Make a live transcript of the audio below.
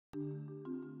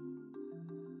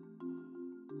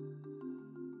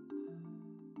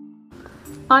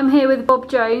I'm here with Bob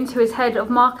Jones, who is Head of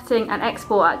Marketing and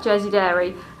Export at Jersey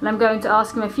Dairy, and I'm going to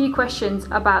ask him a few questions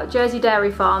about Jersey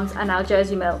Dairy Farms and our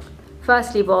Jersey milk.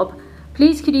 Firstly, Bob,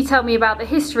 please could you tell me about the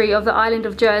history of the island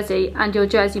of Jersey and your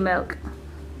Jersey milk?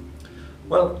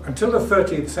 Well, until the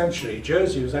 13th century,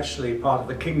 Jersey was actually part of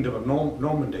the Kingdom of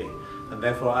Normandy and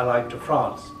therefore allied to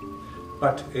France.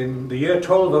 But in the year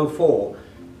 1204,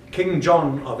 King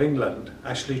John of England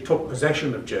actually took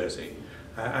possession of Jersey,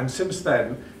 and since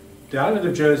then the island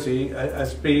of Jersey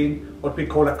has been what we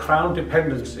call a crown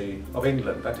dependency of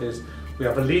England. That is, we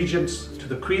have allegiance to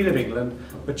the Queen of England,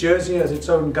 but Jersey has its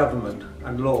own government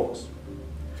and laws.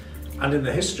 And in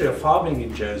the history of farming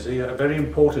in Jersey, a very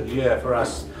important year for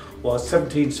us was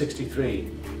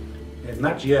 1763. In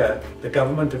that year, the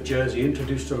government of Jersey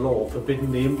introduced a law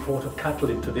forbidding the import of cattle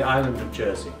into the island of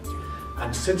Jersey.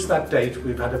 And since that date,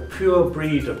 we've had a pure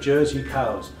breed of Jersey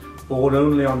cows born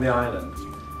only on the island.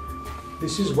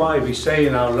 This is why we say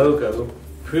in our logo,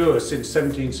 pure since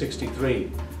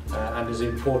 1763, and is an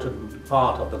important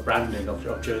part of the branding of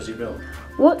Jersey milk.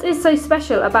 What is so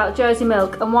special about Jersey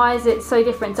milk, and why is it so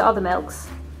different to other milks?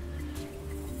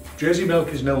 Jersey milk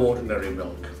is no ordinary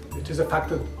milk. It is a fact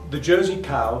that the Jersey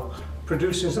cow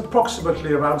produces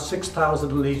approximately around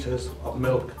 6,000 litres of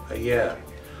milk a year,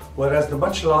 whereas the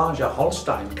much larger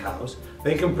Holstein cows,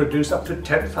 they can produce up to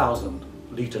 10,000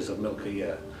 litres of milk a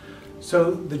year.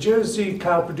 So the Jersey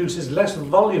cow produces less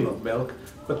volume of milk,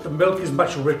 but the milk is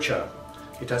much richer.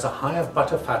 It has a higher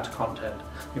butter fat content.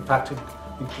 In fact, it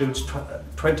includes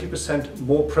 20%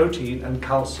 more protein and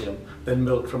calcium than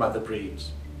milk from other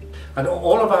breeds. And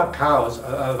all of our cows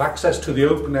have access to the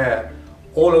open air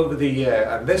all over the year,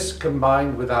 and this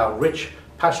combined with our rich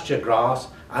pasture grass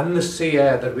and the sea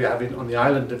air that we have on the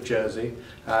island of Jersey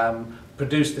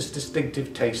produce this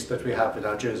distinctive taste that we have in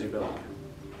our Jersey milk.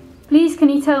 Please can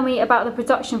you tell me about the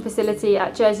production facility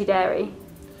at Jersey Dairy?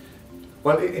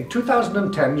 Well, in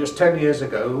 2010, just 10 years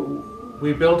ago,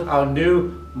 we built our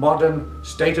new modern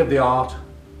state-of-the-art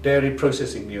dairy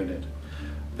processing unit.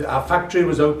 Our factory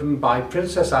was opened by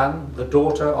Princess Anne, the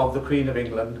daughter of the Queen of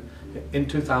England, in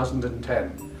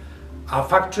 2010. Our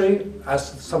factory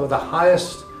has some of the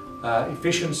highest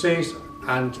efficiencies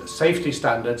and safety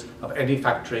standards of any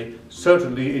factory,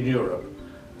 certainly in Europe.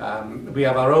 We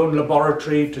have our own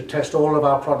laboratory to test all of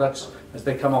our products as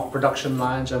they come off production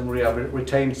lines, and we have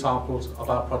retained samples of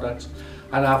our products.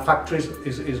 And our factory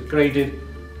is graded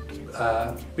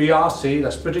BRC,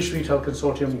 that's British Retail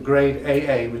Consortium grade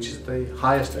AA, which is the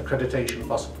highest accreditation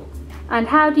possible. And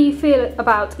how do you feel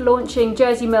about launching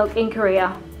Jersey milk in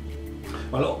Korea?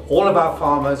 Well, all of our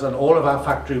farmers and all of our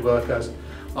factory workers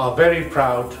are very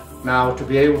proud now to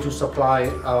be able to supply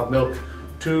our milk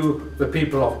to the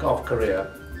people of Korea.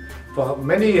 For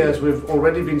many years we've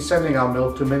already been sending our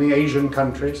milk to many Asian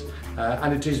countries,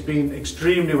 and it has been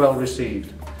extremely well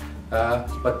received.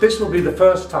 But this will be the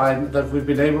first time that we've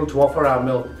been able to offer our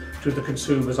milk to the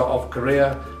consumers of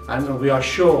Korea, and we are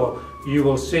sure you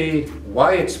will see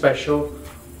why it's special,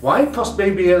 why it costs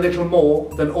maybe a little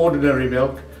more than ordinary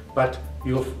milk, but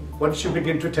once you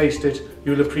begin to taste it,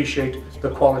 you'll appreciate the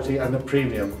quality and the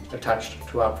premium attached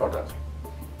to our product.